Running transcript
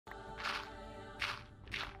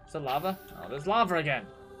Is that lava? Oh, there's lava again.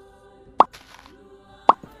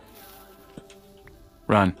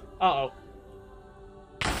 Run. Uh-oh.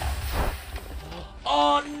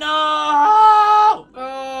 Oh, no!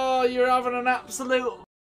 Oh, you're having an absolute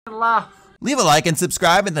laugh. Leave a like and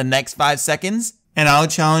subscribe in the next 5 seconds, and I'll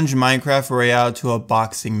challenge Minecraft Royale to a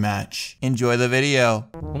boxing match. Enjoy the video.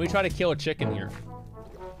 Let me try to kill a chicken here.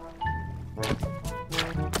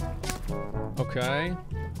 Okay.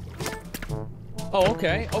 Oh,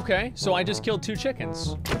 okay, okay. So I just killed 2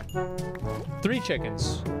 chickens. 3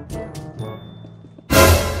 chickens.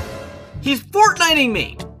 He's Fortniting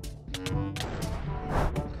me!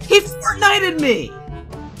 He Fortnited me!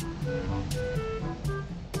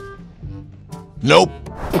 Nope.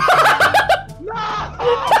 No!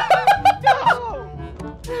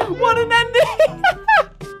 What an ending!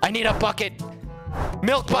 I need a bucket.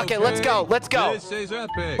 Milk bucket, okay. Let's go, let's go. This is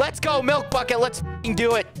epic. Let's go, milk bucket, let's f***ing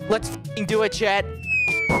do it. Let's f***ing do it, chat.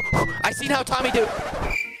 I seen how Tommy do.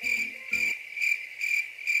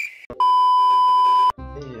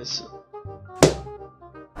 Isso.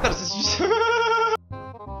 Cara, vocês...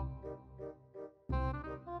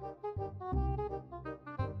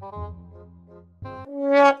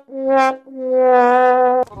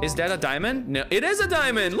 Is that a diamond? No, it is a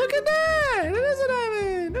diamond. Look at that. It is a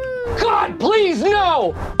diamond. God, please,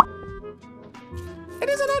 no! It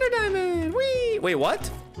is another diamond. Wee. Wait, what?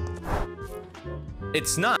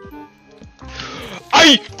 It's not. No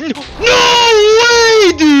way,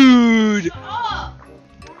 dude! Oh,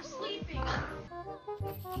 we're sleeping.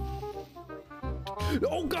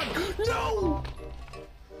 Oh God, no!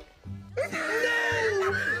 No!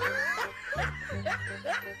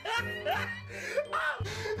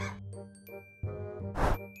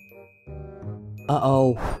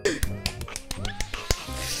 Uh-oh.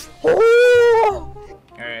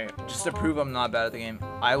 Alright, just to prove I'm not bad at the game,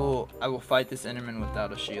 I will fight this Enderman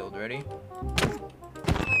without a shield. Ready?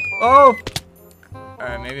 Oh!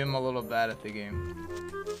 Alright, maybe I'm a little bad at the game.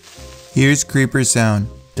 Here's creeper sound.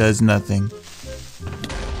 Does nothing.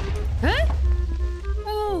 Huh?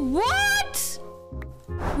 Oh, what?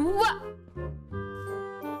 What?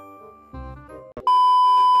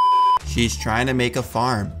 She's trying to make a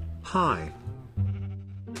farm. Hi.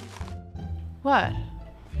 What?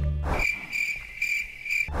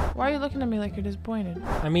 Why are you looking at me like you're disappointed?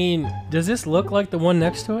 I mean, does this look like the one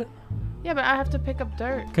next to it? Yeah, but I have to pick up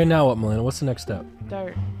dirt. Okay, now what, Melina? What's the next step?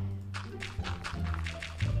 Dirt.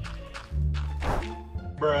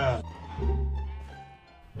 Bruh.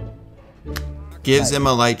 Gives him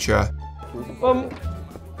elytra.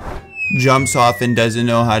 Jumps off and doesn't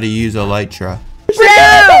know how to use elytra.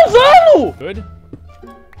 Good.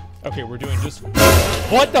 Okay, we're doing just.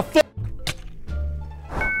 What the fuck?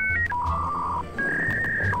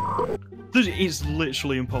 It's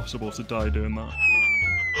literally impossible to die doing that.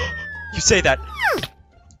 You say that.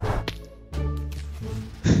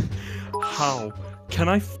 How? Can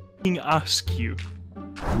I f***ing ask you?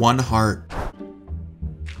 1 heart.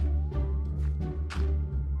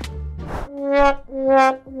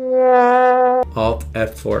 Alt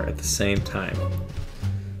F4 at the same time.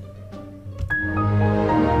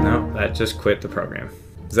 No, that just quit the program.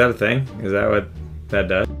 Is that a thing? Is that what that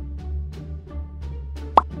does?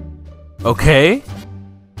 Okay.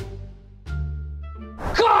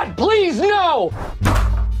 God, please, no!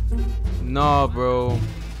 No, bro.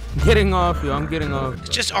 I'm getting off, yo. I'm getting off. It's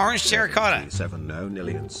just orange terracotta.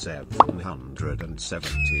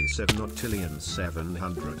 7,000,777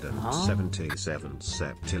 777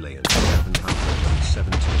 septillion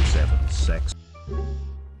 777 sex.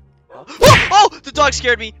 Oh! The dog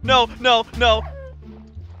scared me! No, no, no.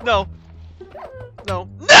 No. No. No!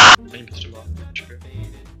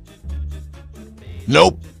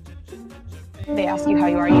 Nope. They ask you how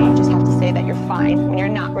you are, you just have to say that you're fine when you're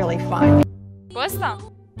not really fine. What's that?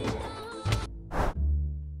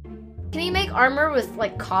 Can you make armor with,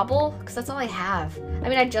 like, cobble? Because that's all I have. I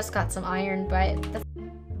mean, I just got some iron, but...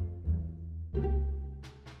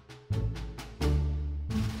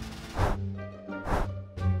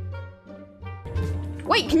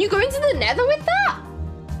 Wait, can you go into the nether with that?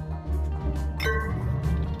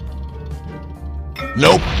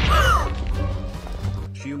 Nope.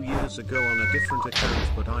 Few years ago on a different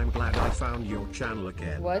account, but I'm glad I found your channel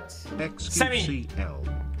again. What? XQCL.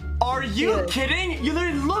 Are you kidding? You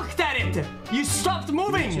literally looked at it! You stopped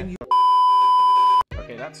moving!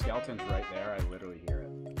 Okay, that skeleton's right there. I literally hear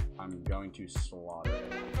it. I'm going to slaughter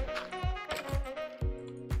it.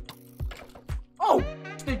 Oh!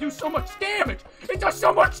 They do so much damage! It does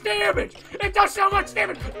so much damage! It does so much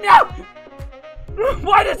damage! No!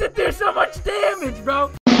 Why does it do so much damage,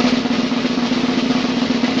 bro?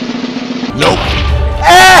 Nope.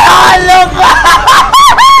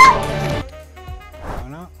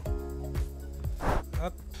 Voilà.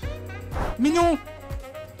 Hop. Mais non!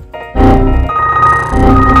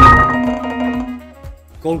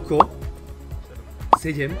 Kolko.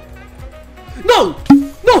 Sejiem. No!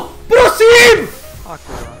 No! Prosím!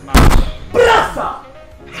 Prasa!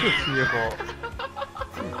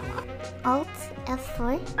 Alt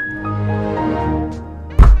F4.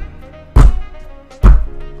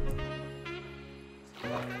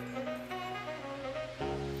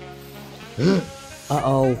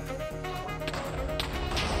 Uh-oh.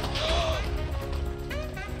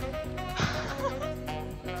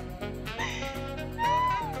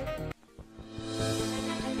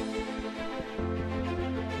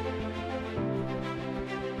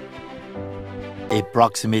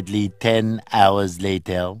 Approximately 10 hours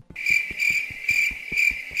later.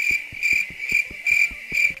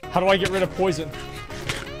 How do I get rid of poison?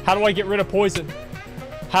 How do I get rid of poison?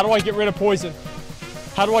 How do I get rid of poison?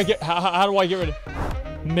 How do I get rid of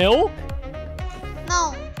milk?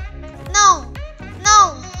 No. No.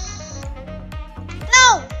 No.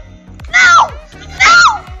 No. No. No.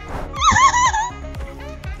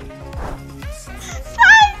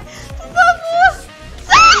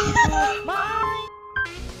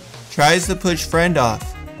 Tries to push friend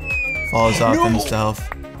off. Falls off himself.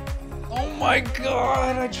 Oh my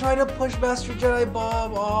god, I tried to push Master Jedi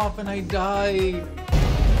Bob off and I died.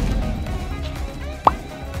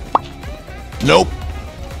 Nope.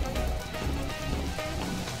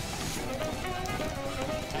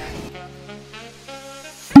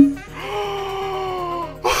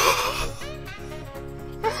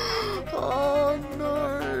 Oh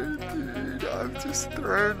no, dude, I've just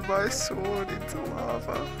thrown my sword into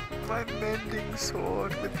lava. My mending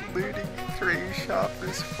sword with looting 3,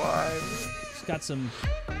 sharpness 5. Just got some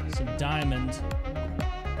diamond.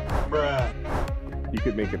 Bruh. You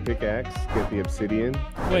could make a pickaxe, get the obsidian.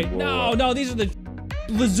 Wait, no, these are the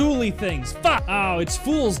lazuli things. Fuck! Oh, it's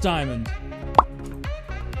fool's diamond.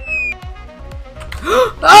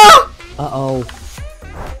 Uh-oh.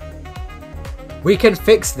 We can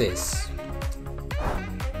fix this.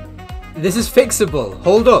 This is fixable.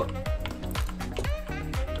 Hold up.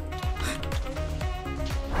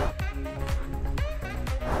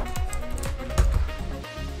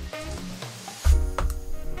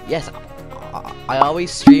 Yes, I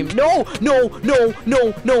always stream. No, I'm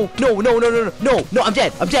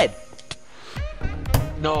dead.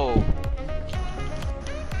 No.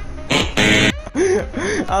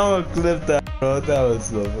 I'm gonna clip that, bro. That was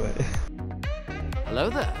so funny. Hello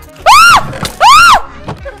there.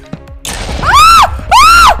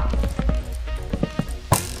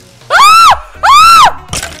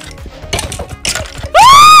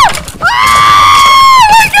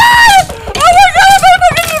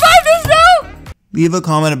 Leave a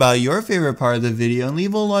comment about your favorite part of the video and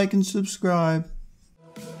leave a like and subscribe.